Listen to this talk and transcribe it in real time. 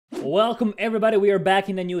Welcome everybody, we are back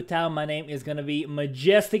in a new town. My name is gonna be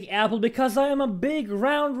Majestic Apple because I am a big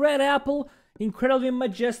round red apple. Incredibly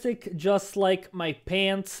majestic, just like my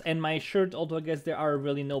pants and my shirt, although I guess there are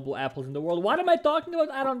really noble apples in the world. What am I talking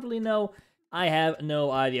about? I don't really know. I have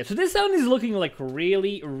no idea. So this town is looking like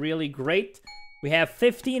really great. We have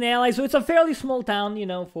 15 allies, so it's a fairly small town, you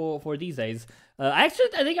know, for these days. I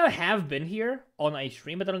think I have been here on a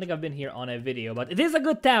stream, but I don't think I've been here on a video. But it is a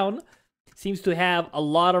good town. Seems to have a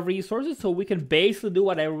lot of resources, so we can basically do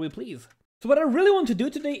whatever we please. So what I really want to do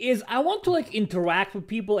today is I want to like interact with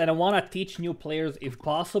people and I want to teach new players if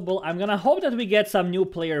possible. I'm gonna hope that we get some new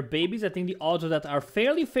player babies. I think the odds of that are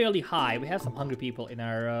fairly high. We have some hungry people in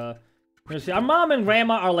our our mom and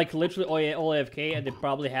grandma are like literally all AFK, and they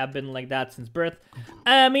probably have been like that since birth.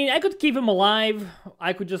 I mean, I could keep them alive.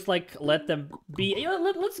 I could just like let them be. You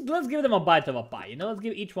know, let's give them a bite of a pie. You know, let's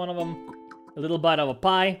give each one of them a little bite of a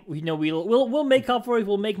pie. We know we'll make up for it.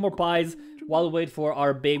 We'll make more pies while we wait for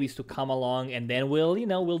our babies to come along, and then we'll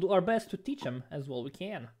do our best to teach them as well we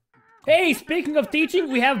can. Hey, speaking of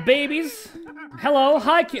teaching, we have babies. Hello,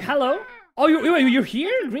 hi, hello. Oh, you're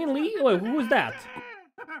here, Greenlee? Wait, who is that?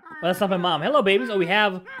 Well, that's not my mom. Hello, babies. Oh, we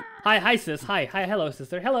have hi, sis. Hi, hello,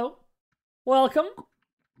 sister. Hello, welcome,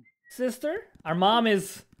 sister. Our mom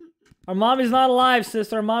is not alive,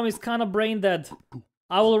 sister. Our mom is kind of brain dead.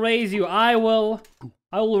 I will raise you. I will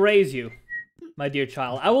raise you, my dear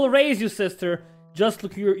child. I will raise you, sister. Just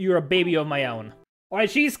look, you're a baby of my own. All right,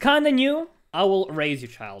 she's kind of new. I will raise you,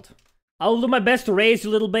 child. I will do my best to raise you,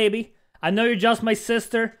 little baby. I know you're just my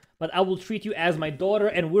sister, but I will treat you as my daughter,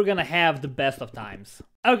 and we're gonna have the best of times.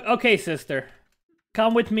 Okay, sister,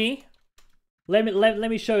 come with me. Let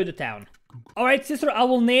me show you the town. All right, sister, I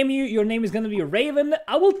will name you. Your name is gonna be Raven.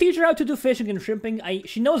 I will teach her how to do fishing and shrimping.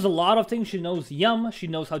 She knows a lot of things. She knows yum. She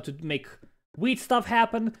knows how to make wheat stuff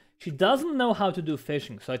happen. She doesn't know how to do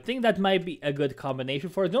fishing, so I think that might be a good combination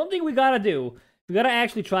for us. The only thing we gotta do, we gotta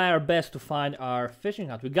actually try our best to find our fishing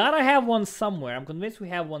hut. We gotta have one somewhere. I'm convinced we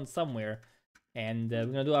have one somewhere, and we're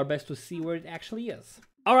gonna do our best to see where it actually is.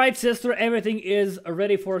 All right, sister, everything is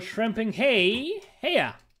ready for shrimping. Hey,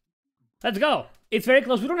 let's go. It's very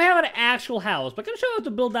close. We don't have an actual house, but I can show you how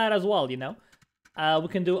to build that as well, you know? We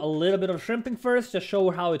can do a little bit of shrimping first, just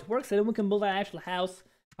show how it works, and then we can build an actual house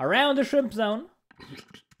around the shrimp zone.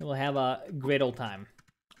 And we'll have a great old time.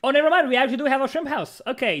 Oh, never mind, we actually do have a shrimp house.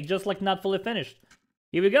 Okay, just like not fully finished.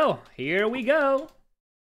 Here we go. Here we go.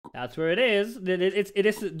 That's where it is.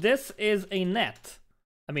 This is a net.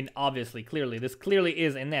 I mean, obviously, clearly, this clearly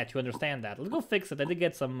is a net. You understand that. Let's go fix it. I did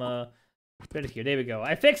get some credit here. There we go.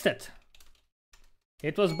 I fixed it.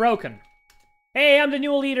 It was broken. Hey, I'm the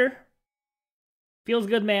new leader. Feels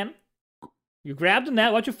good, man. You grabbed the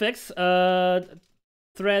net. What you fix?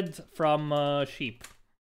 Thread from sheep.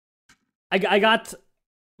 I got.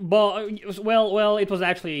 Well, it was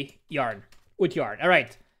actually yarn. With yarn. All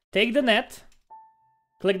right. Take the net.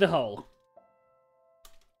 Click the hole.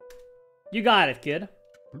 You got it, kid.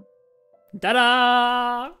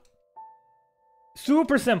 Ta-da!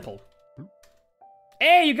 Super simple.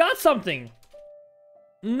 Hey, you got something.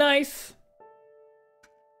 Nice.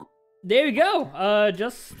 There we go.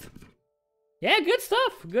 Yeah, good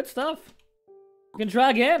stuff. You can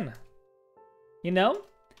try again. You know?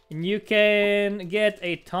 And you can get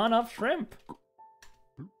a ton of shrimp.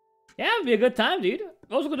 Yeah, it'd be a good time, dude.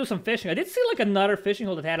 Also gonna do some fishing. I did see like another fishing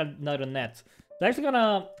hole that had another net. I'm actually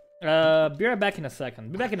gonna be right back in a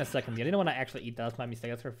second. Be back in a second. Yeah, I didn't want to actually eat that. That's my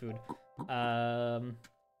mistake. That's her food.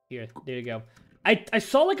 Here, there you go. I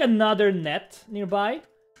saw like another net nearby,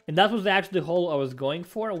 and that was actually the hole I was going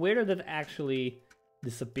for. Where did it actually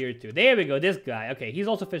disappear to? There we go. This guy. Okay, he's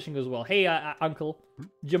also fishing as well. Hey, Uncle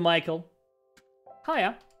Jamichael.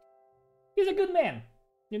 Hiya. He's a good man.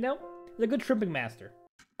 You know, he's a good shrimping master.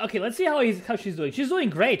 Okay, let's see how she's doing. She's doing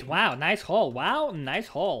great. Wow, nice haul. Wow, nice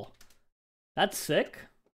haul. That's sick.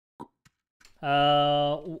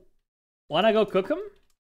 Wanna go cook them?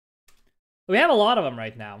 We have a lot of them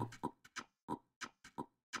right now.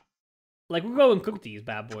 Like, we'll go and cook these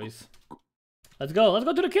bad boys. Let's go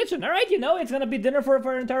to the kitchen. All right, you know, it's gonna be dinner for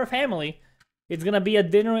our entire family. It's gonna be a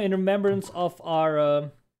dinner in remembrance of our,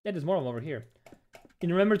 yeah, there's more of them over here. In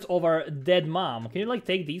remembrance of our dead mom. Can you, like,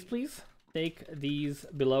 take these, please? Take these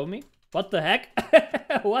below me. What the heck?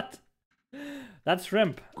 What? That's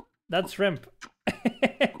shrimp. That's shrimp.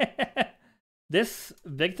 This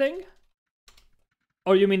big thing?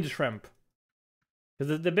 Or you mean the shrimp?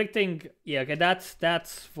 Because the big thing, yeah, okay,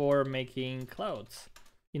 that's for making clothes.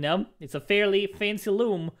 You know, it's a fairly fancy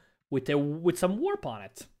loom with some warp on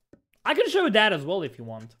it. I can show you that as well if you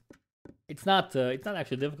want. It's not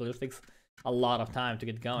actually difficult. It just takes a lot of time to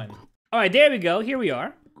get going. All right, there we go. Here we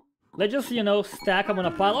are. Let's just, you know, stack them on a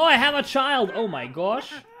pile. Oh, I have a child! Oh my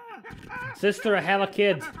gosh. Sister, I have a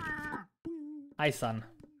kid. Hi, son.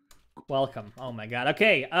 Welcome. Oh my god.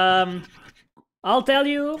 Okay, I'll tell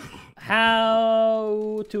you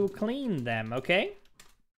how to clean them, okay?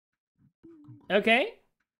 Okay?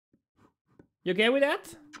 You okay with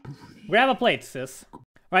that? Grab a plate, sis.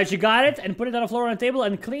 Alright, you got it, and put it on the floor on the table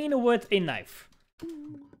and clean with a knife.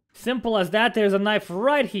 Simple as that. There's a knife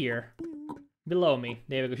right here. Below me.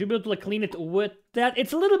 There we go. Should be able to like clean it with that.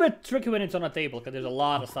 It's a little bit tricky when it's on a table, because there's a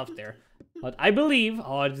lot of stuff there. But I believe...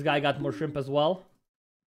 Oh, this guy got more shrimp as well.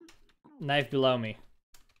 Knife below me.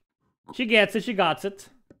 She gets it, she got it.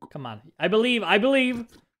 Come on. I believe.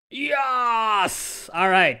 Yes!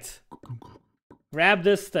 Alright. Grab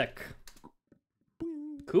this stick.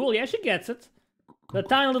 Cool, yeah, she gets it. The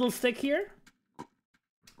tiny little stick here.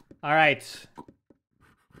 Alright.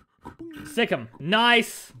 Stick him.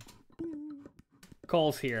 Nice!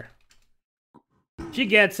 Cole's here. She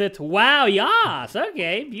gets it. Wow, yes!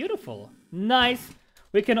 Okay, beautiful. Nice.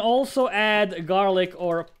 We can also add garlic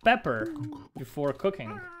or pepper before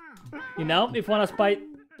cooking. You know, if you want to spice...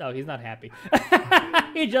 Oh, he's not happy.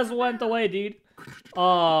 He just went away, dude.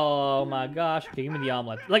 Oh my gosh. Okay, give me the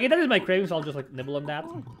omelet. Like, that is my craving, so I'll just like nibble on that.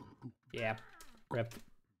 Yeah. Rip.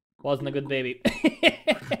 Wasn't a good baby.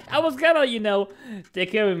 I was gonna, you know,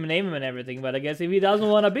 take care of him, name him and everything, but I guess if he doesn't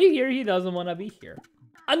want to be here, he doesn't want to be here.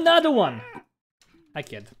 Another one! Hi,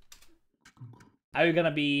 kid. Are you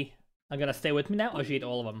gonna be... I'm gonna stay with me now? Oh, she ate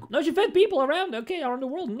all of them. No, she fed people around. Okay, around the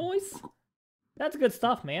world. Nice. That's good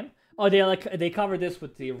stuff, man. Oh, they covered this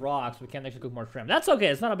with the rocks. We can't actually cook more shrimp. That's okay.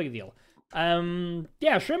 It's not a big deal.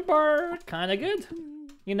 Yeah, shrimp are kind of good.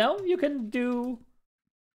 You know, you can do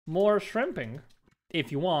more shrimping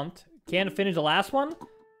if you want. Can't finish the last one?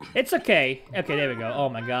 It's okay. Okay, there we go. Oh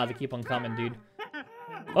my god, they keep on coming, dude.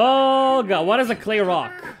 Oh god, what is a clay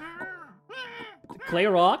rock? Clay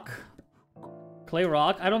rock? Clay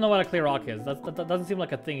rock? I don't know what a clay rock is. That doesn't seem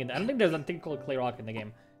like a thing. I don't think there's a thing called clay rock in the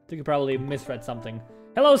game. I think you probably misread something.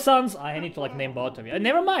 Hello, sons. I need to like name both of you.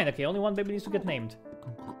 Never mind. Okay, only one baby needs to get named.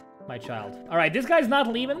 My child. All right, this guy's not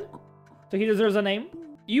leaving, so he deserves a name.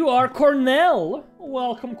 You are Cornell.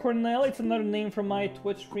 Welcome, Cornell. It's another name from my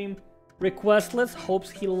Twitch stream request list.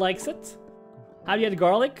 Hopes he likes it. How do you get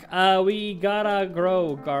garlic? We gotta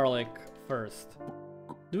grow garlic first.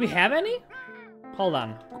 Do we have any? Hold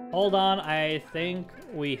on. Hold on. I think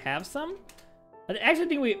we have some. I actually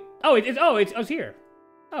think we... Oh, it's here.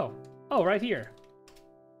 Oh, right here.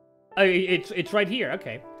 Oh, it's right here.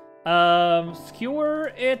 Okay.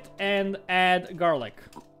 Skewer it and add garlic.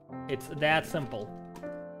 It's that simple.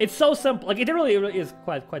 It's so simple. Like, it really is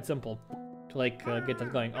quite simple to like get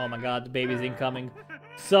that going. Oh my god, the baby's incoming.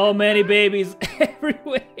 So many babies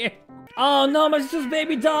everywhere. Oh no, my sister's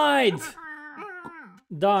baby died.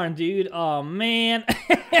 Darn, dude. Oh man.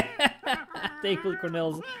 Thankfully,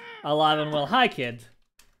 Cornell's alive and well. Hi, kid.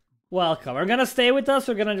 Welcome. Are you gonna stay with us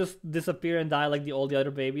or gonna just disappear and die like all the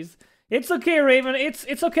other babies? It's okay, Raven. It's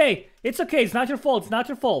okay. It's okay. It's not your fault. It's not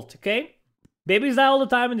your fault. Okay? Babies die all the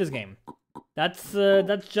time in this game. That's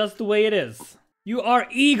just the way it is. You are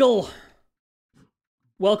Eagle.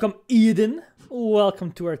 Welcome, Eden.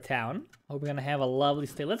 Welcome to our town. Hope we're gonna have a lovely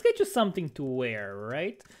stay. Let's get you something to wear,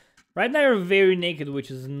 right? Right now you're very naked,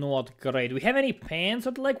 which is not great. Do we have any pants?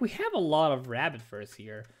 But like, we have a lot of rabbit furs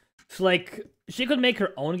here. So like, she could make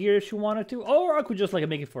her own gear if she wanted to, or I could just like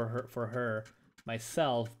make it for her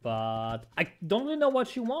myself. But I don't really know what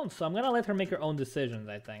she wants, so I'm gonna let her make her own decisions.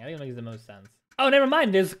 I think it makes the most sense. Oh, never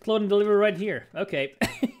mind. There's clothing delivery right here. Okay.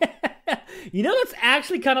 You know that's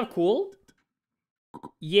actually kind of cool.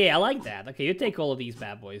 Yeah, I like that. Okay, you take all of these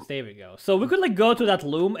bad boys. There we go. So we could like go to that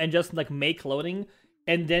loom and just like make clothing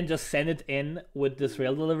and then just send it in with this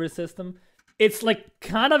rail delivery system. It's like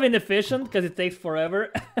kind of inefficient because it takes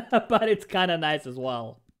forever, but it's kind of nice as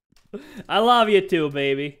well. I love you too,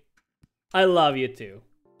 baby. I love you too.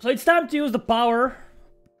 So it's time to use the power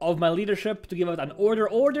of my leadership to give out an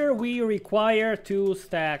order. We require 2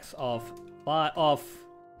 stacks of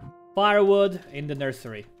firewood in the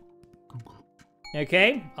nursery.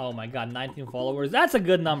 Okay? Oh my god, 19 followers. That's a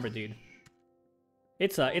good number, dude.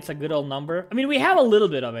 It's a good old number. I mean, we have a little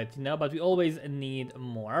bit of it, you know, but we always need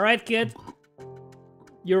more. All right, kid.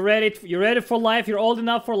 You're ready for life. You're old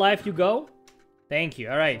enough for life. You go. Thank you.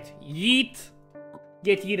 All right. Yeet.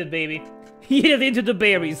 Get yeeted, baby. Yeeted into the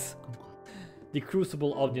berries. The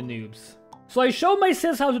crucible of the noobs. So I showed my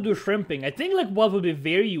sis how to do shrimping. I think like what would be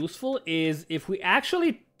very useful is if we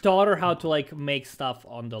actually taught her how to like make stuff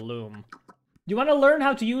on the loom. Do you want to learn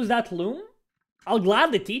how to use that loom? I'll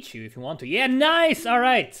gladly teach you if you want to. Yeah, nice. All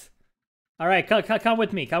right. All right, come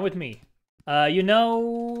with me. Come with me. You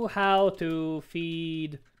know how to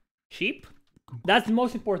feed sheep? That's the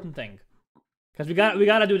most important thing. Because we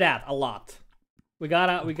gotta do that a lot. We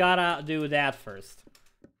gotta do that first.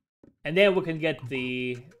 And then we can get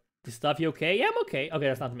the stuff. You okay? Yeah, I'm okay. Okay,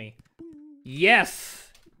 that's not me. Yes!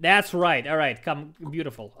 That's right. Alright, come.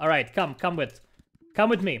 Beautiful. Alright, come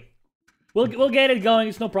with me. We'll get it going,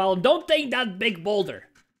 it's no problem. Don't take that big boulder.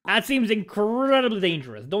 That seems incredibly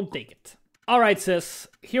dangerous. Don't take it. Alright, sis.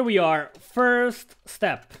 Here we are. First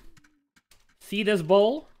step. See this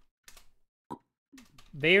bowl?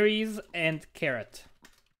 Berries and carrot.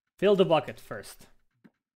 Fill the bucket first.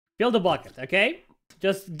 Fill the bucket, okay?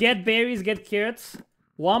 Just get berries, get carrots,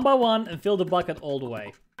 one by one, and fill the bucket all the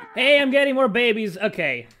way. Hey, I'm getting more babies.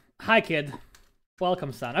 Okay. Hi, kid.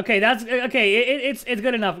 Welcome, son. Okay, that's okay. It's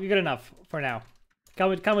good enough. Good enough for now. Come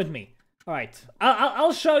with me. All right.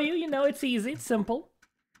 I'll show you. You know, it's easy. It's simple.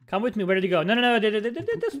 Come with me. Where did you go? No.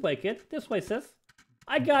 This way, kid. This way, sis.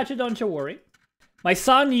 I got you. Don't you worry. My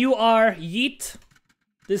son, you are Yeet.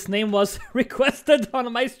 This name was requested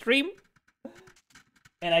on my stream,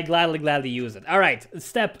 and I gladly use it. All right.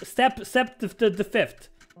 Step the fifth.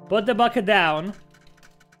 Put the bucket down.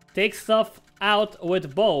 Take stuff out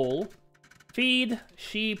with bowl. Feed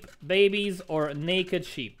sheep, babies, or naked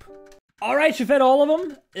sheep. Alright, you fed all of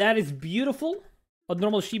them. That is beautiful. What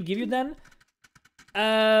normal sheep give you then?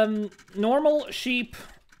 Normal sheep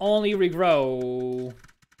only regrow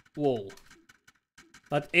wool.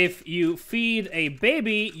 But if you feed a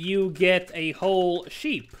baby, you get a whole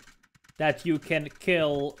sheep that you can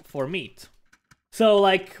kill for meat. So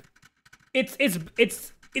like, it's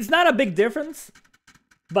not a big difference,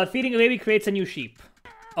 but feeding a baby creates a new sheep.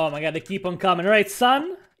 Oh my god, they keep on coming. Alright,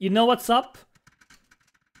 son, you know what's up?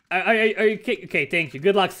 Are you okay, thank you.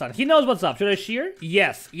 Good luck, son. He knows what's up. Should I shear?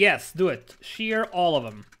 Yes, do it. Shear all of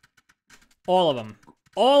them. All of them.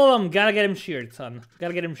 All of them. Gotta get him sheared, son.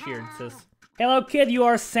 Gotta get him sheared, sis. Hello, kid, you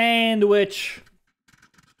are Sandwich.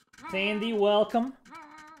 Sandy, welcome.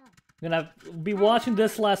 I'm gonna be watching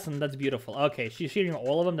this lesson. That's beautiful. Okay, she's shearing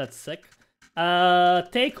all of them. That's sick.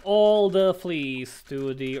 Take all the fleas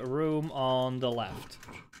to the room on the left.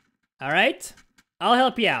 Alright? I'll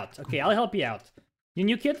help you out. Okay, I'll help you out. You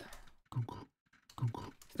new kid?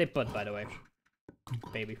 Stay put, by the way.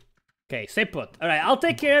 Baby. Okay, stay put. Alright, I'll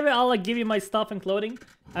take care of it. I'll like give you my stuff and clothing.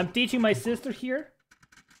 I'm teaching my sister here.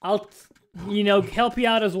 I'll, you know, help you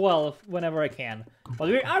out as well whenever I can. But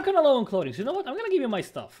we are kind of low on clothing. So you know what? I'm gonna give you my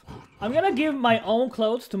stuff. I'm gonna give my own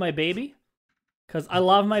clothes to my baby. Because I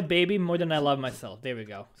love my baby more than I love myself. There we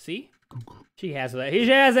go. See? She has that. She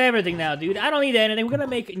has everything now, dude. I don't need anything. We're gonna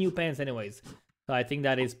make new pants anyways. So I think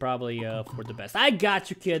that is probably for the best. I got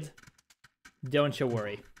you, kid. Don't you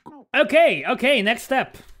worry. Okay, next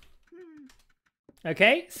step.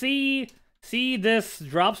 Okay, see this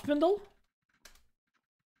drop spindle?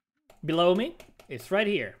 Below me? It's right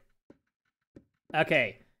here.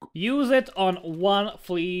 Okay, use it on one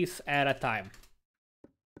fleece at a time.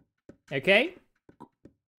 Okay?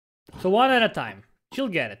 So one at a time. She'll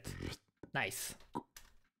get it. Nice.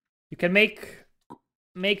 You can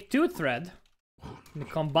make 2 thread and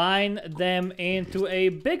combine them into a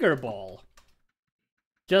bigger ball.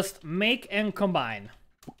 Just make and combine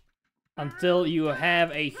until you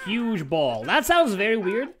have a huge ball. That sounds very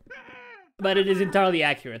weird, but it is entirely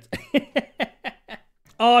accurate.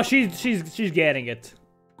 Oh, she's getting it.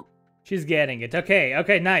 She's getting it.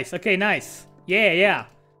 Okay, nice. Okay, nice. Yeah.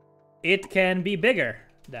 It can be bigger,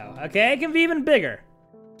 though. Okay, it can be even bigger.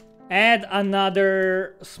 Add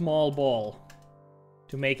another small ball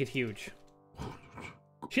to make it huge.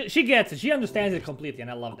 She gets it. She understands it completely, and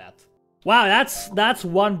I love that. Wow, that's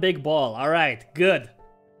one big ball. All right, good.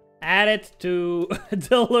 Add it to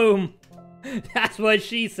the loom. That's what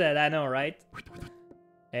she said. I know, right?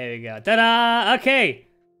 There we go. Ta-da! Okay,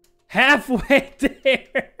 halfway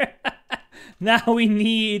there. Now we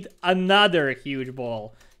need another huge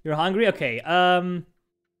ball. You're hungry? Okay. I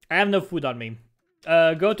have no food on me.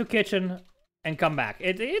 Go to kitchen and come back.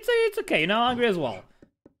 It's okay. You know, I'm hungry as well.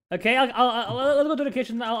 Okay, I'll go to the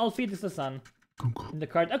kitchen. I'll feed this to the son. In the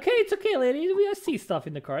cart. Okay, it's okay, lady. We see stuff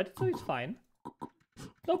in the cart, so it's fine.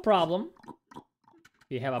 No problem.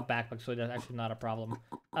 We have a backpack, so that's actually not a problem.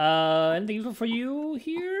 Anything useful for you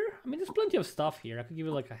here? I mean, there's plenty of stuff here. I could give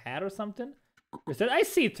you like a hat or something. I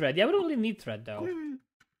see thread. Yeah, we don't really need thread though.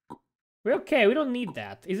 We're okay. We don't need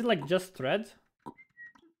that. Is it like just thread?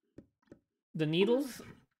 The needles?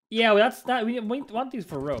 Yeah, well, that's that. We want these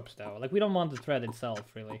for ropes though. Like we don't want the thread itself,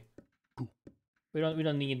 really. We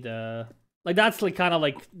don't need the. Like that's like kind of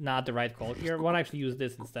like not the right call here. We want to actually use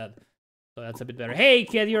this instead. So that's a bit better. Hey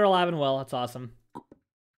kid, you're alive and well. That's awesome.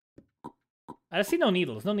 I see no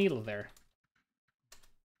needles. No needles there.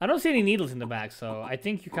 I don't see any needles in the bag, so I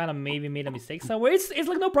think you kind of maybe made a mistake somewhere. It's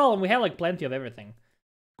like no problem. We have like plenty of everything.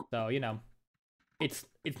 So, you know, it's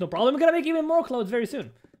no problem. We're gonna make even more clothes very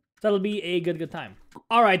soon. That'll be a good time.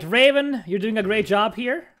 All right, Raven, you're doing a great job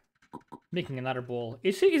here. Making another bowl.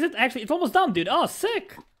 Is it actually? It's almost done, dude. Oh,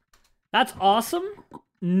 sick. That's awesome.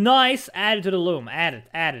 Nice. Add it to the loom. Add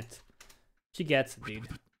it. She gets it, dude.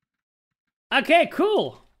 Okay,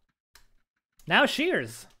 cool. Now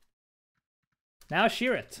shears. Now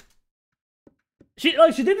shear it. She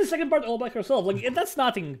did the second part all by herself. Like, that's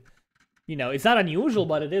nothing, you know, it's not unusual,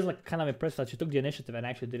 but it is like kind of impressive that she took the initiative and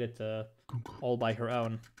actually did it all by her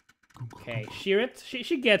own. Okay, shear it.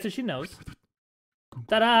 She gets it. She knows.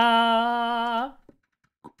 Ta-da!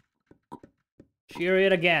 Shear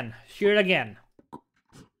it again. Shear it again.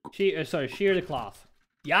 Sorry, shear the cloth.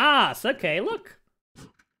 Yes, okay, look.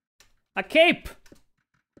 A cape.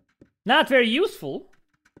 Not very useful,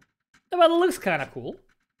 but it looks kind of cool.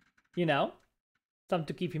 You know, something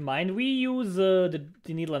to keep in mind. We use the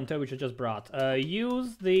needle and thread which I just brought.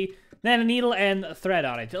 Use the needle and thread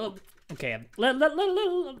on it. Oh, okay, let her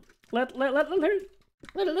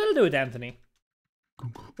do it, Anthony.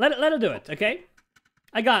 Let her do it, okay?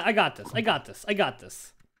 I got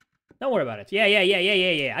this. Don't worry about it. Yeah.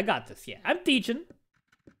 I got this. Yeah, I'm teaching.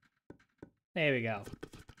 There we go.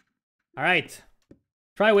 All right.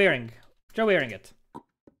 Try wearing it.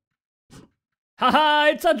 Haha,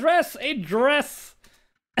 it's a dress.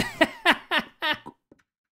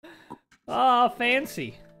 Oh,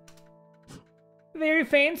 fancy. Very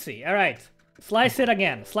fancy. All right. Slice it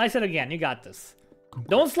again. You got this.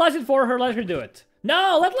 Don't slice it for her. Let her do it.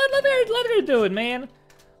 No, let her do it, man.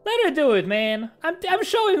 Let her do it, man. I'm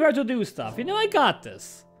showing her to do stuff. You know, I got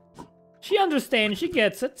this. She understands. She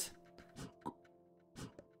gets it.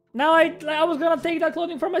 Now I was gonna take that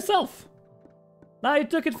clothing for myself. Now you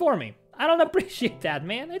took it for me. I don't appreciate that,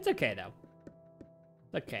 man. It's okay though.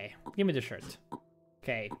 Okay, give me the shirt.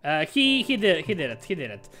 Okay, he did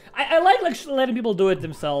it. I like letting people do it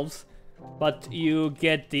themselves, but you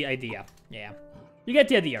get the idea. Yeah, you get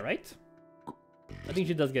the idea, right? I think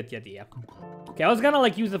she does get the idea. Okay, I was gonna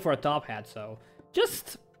like use it for a top hat, so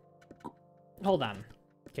just hold on.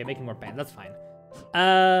 Okay, making more pants. That's fine.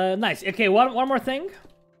 Nice. Okay, one more thing.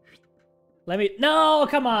 No,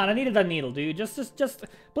 come on. I needed that needle, dude. Just,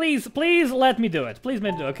 please let me do it. Please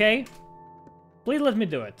let me do it, okay? Please let me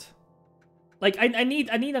do it. Like, I need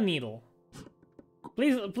a needle.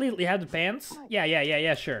 Please, you have the pants?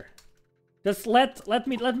 Yeah, sure. Just let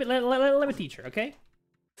me teach her, okay?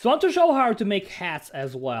 So I want to show her how to make hats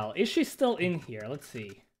as well. Is she still in here? Let's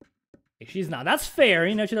see. If she's not, that's fair.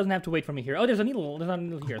 You know, she doesn't have to wait for me here. Oh, there's a needle. There's not a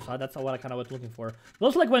needle here, so that's what I kind of was looking for.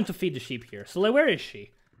 Looks like when to feed the sheep here. So, like, where is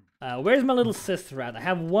she? Where's my little sister at? I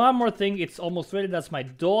have one more thing. It's almost ready. That's my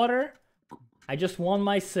daughter. I just want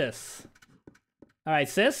my sis. Alright,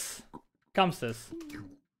 sis. Come, sis.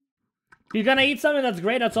 You're gonna eat something? That's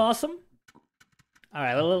great. That's awesome.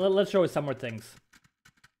 Alright, let's show you some more things.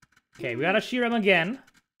 Okay, we gotta shear him again.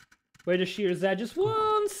 Where the shear is at? Just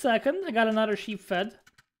 1 second. I got another sheep fed.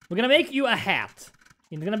 We're gonna make you a hat.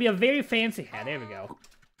 It's gonna be a very fancy hat. There we go.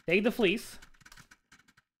 Take the fleece.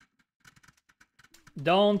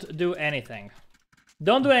 Don't do anything.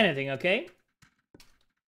 Don't do anything, okay?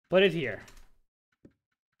 Put it here.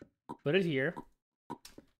 Put it here.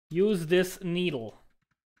 Use this needle.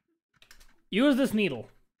 Use this needle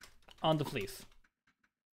on the fleece.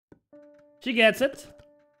 She gets it.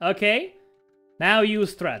 Okay. Now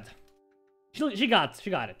use thread. She got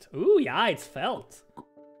it. Ooh, yeah, it's felt.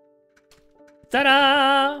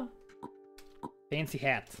 Ta-da! Fancy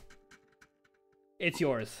hat. It's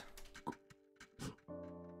yours.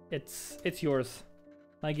 It's yours.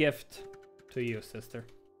 My gift to you, sister.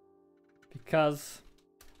 Because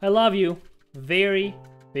I love you very,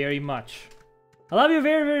 very much. I love you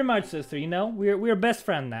very, very much, sister, you know? We're best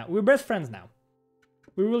friends now. We're best friends now.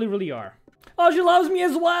 We really, really are. Oh, she loves me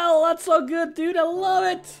as well! That's so good, dude! I love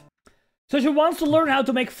it! So she wants to learn how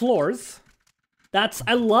to make floors.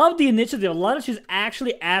 I love the initiative. A lot of she's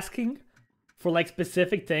actually asking for, like,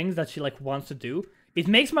 specific things that she, like, wants to do. It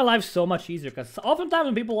makes my life so much easier, because oftentimes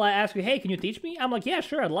when people ask me, hey, can you teach me? I'm like, yeah,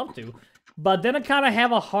 sure, I'd love to. But then I kind of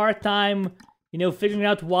have a hard time, you know, figuring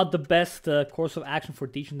out what the best course of action for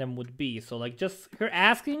teaching them would be. So, like, just her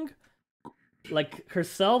asking, like,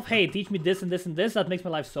 herself, hey, teach me this and this and this, that makes my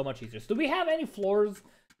life so much easier. So do we have any floors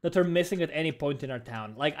that are missing at any point in our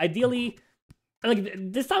town? Like, ideally, like,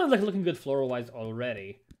 this town is, like, looking good floor-wise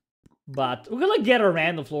already. But we could, like, get a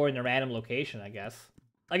random floor in a random location, I guess.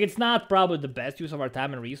 Like, it's not probably the best use of our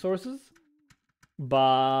time and resources.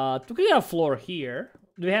 But we could get a floor here.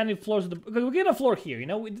 Do we have any floors? We're getting a floor here, you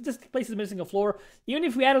know? This place is missing a floor. Even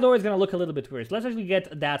if we add a door, it's gonna look a little bit weird. So let's actually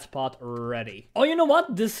get that spot ready. Oh, you know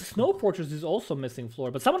what? This snow fortress is also missing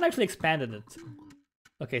floor, but someone actually expanded it.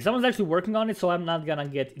 Okay, someone's actually working on it, so I'm not gonna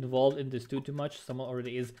get involved in this too much. Someone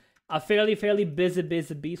already is a fairly busy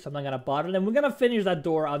bee, so I'm not gonna bother them. We're gonna finish that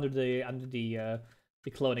door under the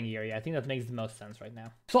clothing area. I think that makes the most sense right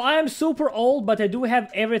now. So I am super old, but I do have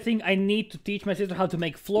everything I need to teach my sister how to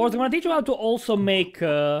make floors. I'm gonna teach her how to also make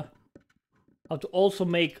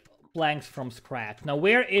planks from scratch. Now,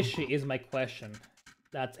 where is she? Is my question.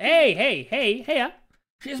 That's hey!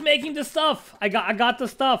 She's making the stuff. I got the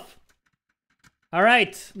stuff. All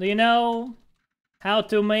right. Do you know how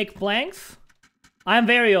to make planks? I'm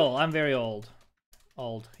very old. I'm very old.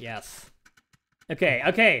 Old. Yes. Okay,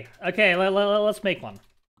 let's make one.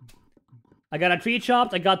 I got a tree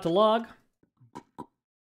chopped, I got the log.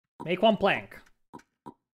 Make one plank.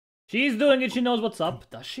 She's doing it, she knows what's up.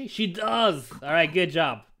 Does she? She does! Alright, good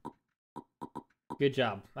job. Good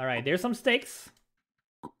job. Alright, there's some stakes.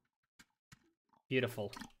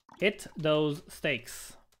 Beautiful. Hit those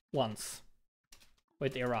stakes once.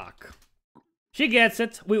 With a rock. She gets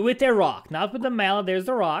it. With a rock. Not with the mallet, there's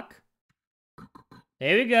the rock.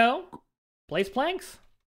 There we go. Place planks.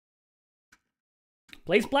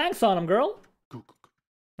 Place planks on them, girl.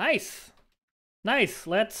 Nice. Nice.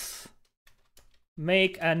 Let's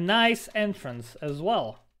make a nice entrance as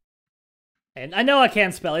well. And I know I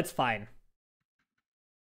can't spell. It's fine.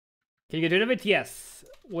 Can you get rid of it? Yes.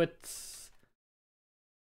 With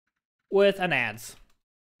an adze.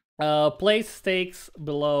 Place stakes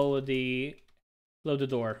below the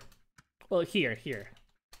door. Well, here.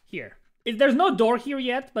 There's no door here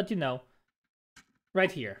yet, but you know.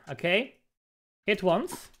 Right here, okay? Hit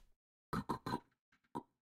once.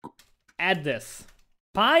 Add this.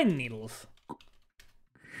 Pine needles.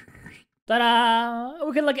 Ta-da!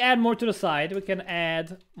 We can like add more to the side. We can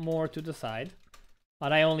add more to the side.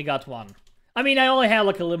 But I only got one. I mean, I only have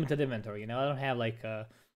like a limited inventory, you know? I don't have like a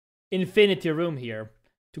infinity room here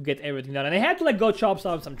to get everything done. And I had to like go chop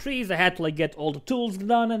down some trees. I had to like get all the tools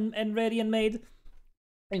done and ready and made.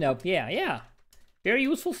 You know, yeah. Very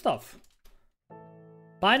useful stuff.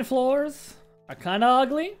 Pine floors are kind of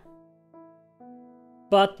ugly,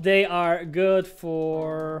 but they are good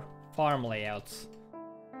for farm layouts.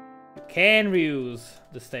 You can reuse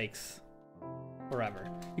the stakes forever.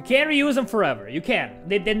 You can reuse them forever. You can.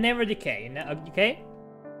 They never decay, okay?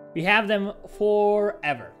 We have them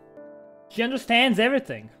forever. She understands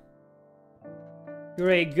everything.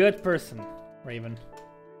 You're a good person, Raven.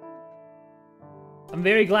 I'm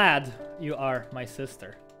very glad you are my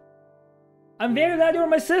sister. I'm very glad you were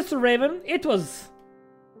my sister, Raven. It was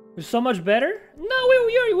so much better. No,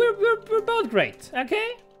 we're both great,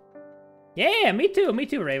 okay? Yeah, me too,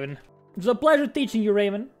 Raven. It's a pleasure teaching you,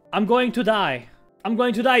 Raven. I'm going to die. I'm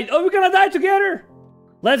going to die. Oh, we're gonna die together.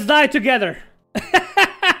 Let's die together.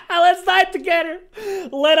 Let's die together.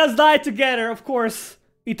 Let us die together, of course.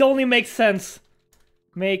 It only makes sense.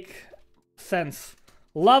 Make sense.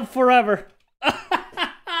 Love forever.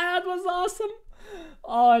 That was awesome.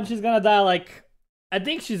 Oh, and she's gonna die like... I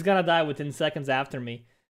think she's gonna die within seconds after me.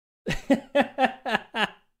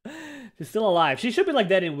 She's still alive. She should be like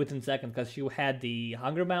dead within seconds because she had the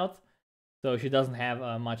hunger mouth. So she doesn't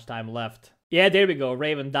have much time left. Yeah, there we go.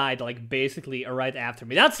 Raven died like basically right after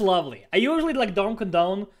me. That's lovely. I usually like don't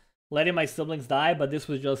condone letting my siblings die, but this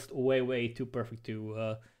was just way too perfect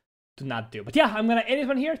to not do. But yeah, I'm gonna end this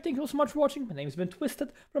one here. Thank you so much for watching. My name has been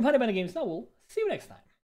Twisted from HoneyBunnyGames. Now we'll see you next time.